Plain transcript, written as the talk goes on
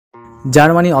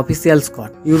Germany official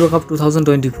squad Euro Cup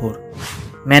 2024.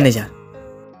 Manager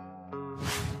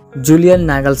Julian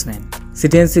Nagelsmann.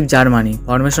 Citizenship Germany.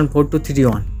 Formation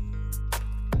 4-2-3-1.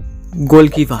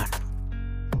 Goalkeeper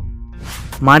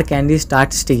MARC-ANDRÉ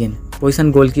start STEGEN.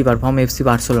 Position goalkeeper from FC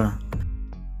Barcelona.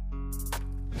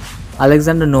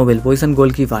 Alexander Nobel. Position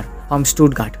goalkeeper from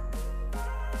Stuttgart.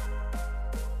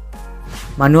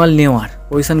 Manuel Neuer.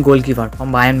 Position goalkeeper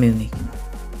from Bayern Munich.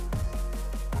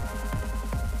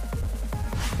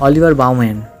 Oliver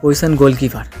BAUMANN. Position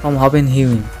goalkeeper from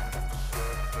Hoffenheim.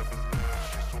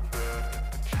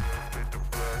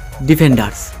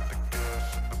 Defenders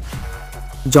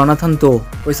Jonathan Tah.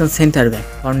 Position centre back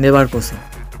from Leverkusen.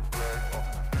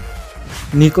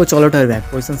 NICO SCHLOTTERBECK.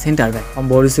 Position centre back from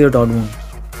Borussia Dortmund.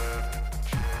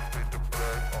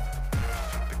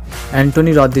 ANTON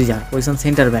RÜDIGER. Position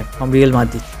centre back from Real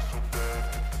Madrid.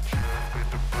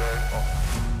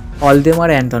 WALDEMAR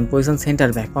ANTON. Position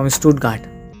centre back from Stuttgart.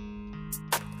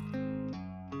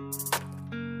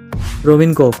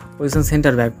 Robin KOCH. Position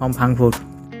centre back from Frankfurt.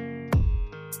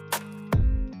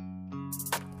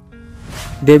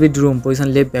 David RAUM.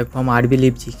 Position left back from RB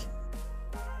Leipzig.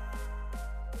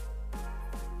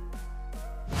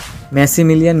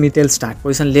 Maximilian Mittelstädt.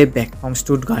 Position left back from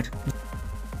Stuttgart.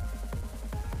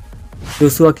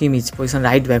 Joshua KIMMICH. Position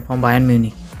right back from Bayern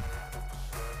Munich.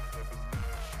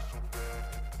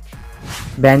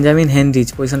 Benjamin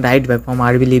HENRICHS. Position right back from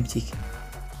RB Leipzig.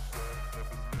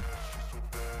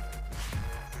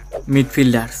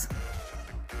 Midfielders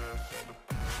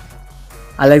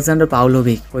Alexander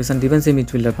Pavlovic. Position defensive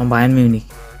midfielder from Bayern Munich.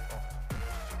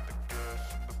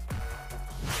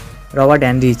 Robert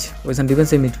HENRICHS. Position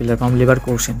defensive midfielder from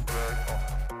Leverkusen.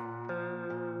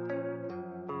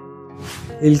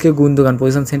 ILKAY GÜNDOZAN.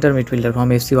 Position center midfielder from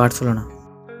FC Barcelona.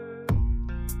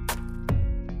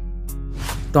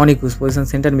 TONI. Position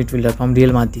center midfielder from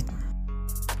Real Madrid.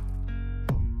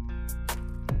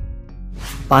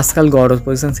 PASCAL.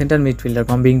 Position center midfielder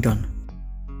from Brighton.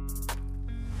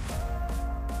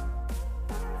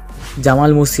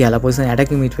 JAMAL MUSIALA. Position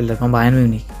attacking midfielder from Bayern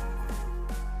Munich.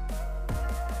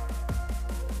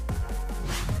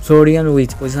 Florian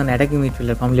Wirtz. Position attacking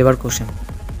midfielder from Leverkusen.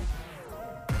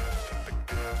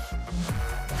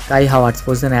 Kai Havertz.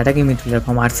 Position attacking midfielder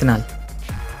from Arsenal.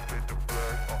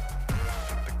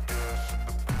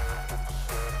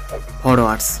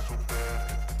 Forwards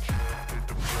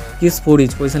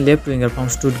FÜHRICH. Position left winger from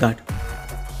Stuttgart.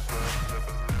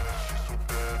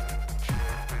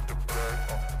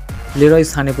 Leroy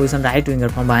Sané. Position right winger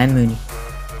from Bayern Munich.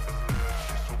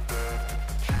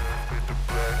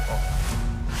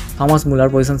 Thomas Müller.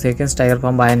 Position second striker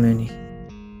from Bayern Munich.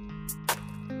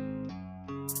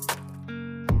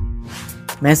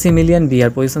 Maximilian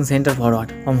Beer. Position center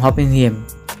forward from Hoffenheim.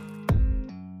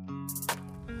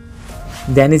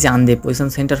 Dennis Ande.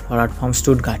 Position center forward from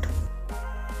Stuttgart.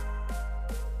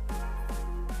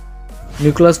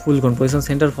 Nicholas Fulcon. Position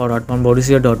center forward from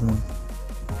Borussia Dortmund.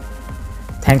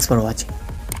 Thanks for watching.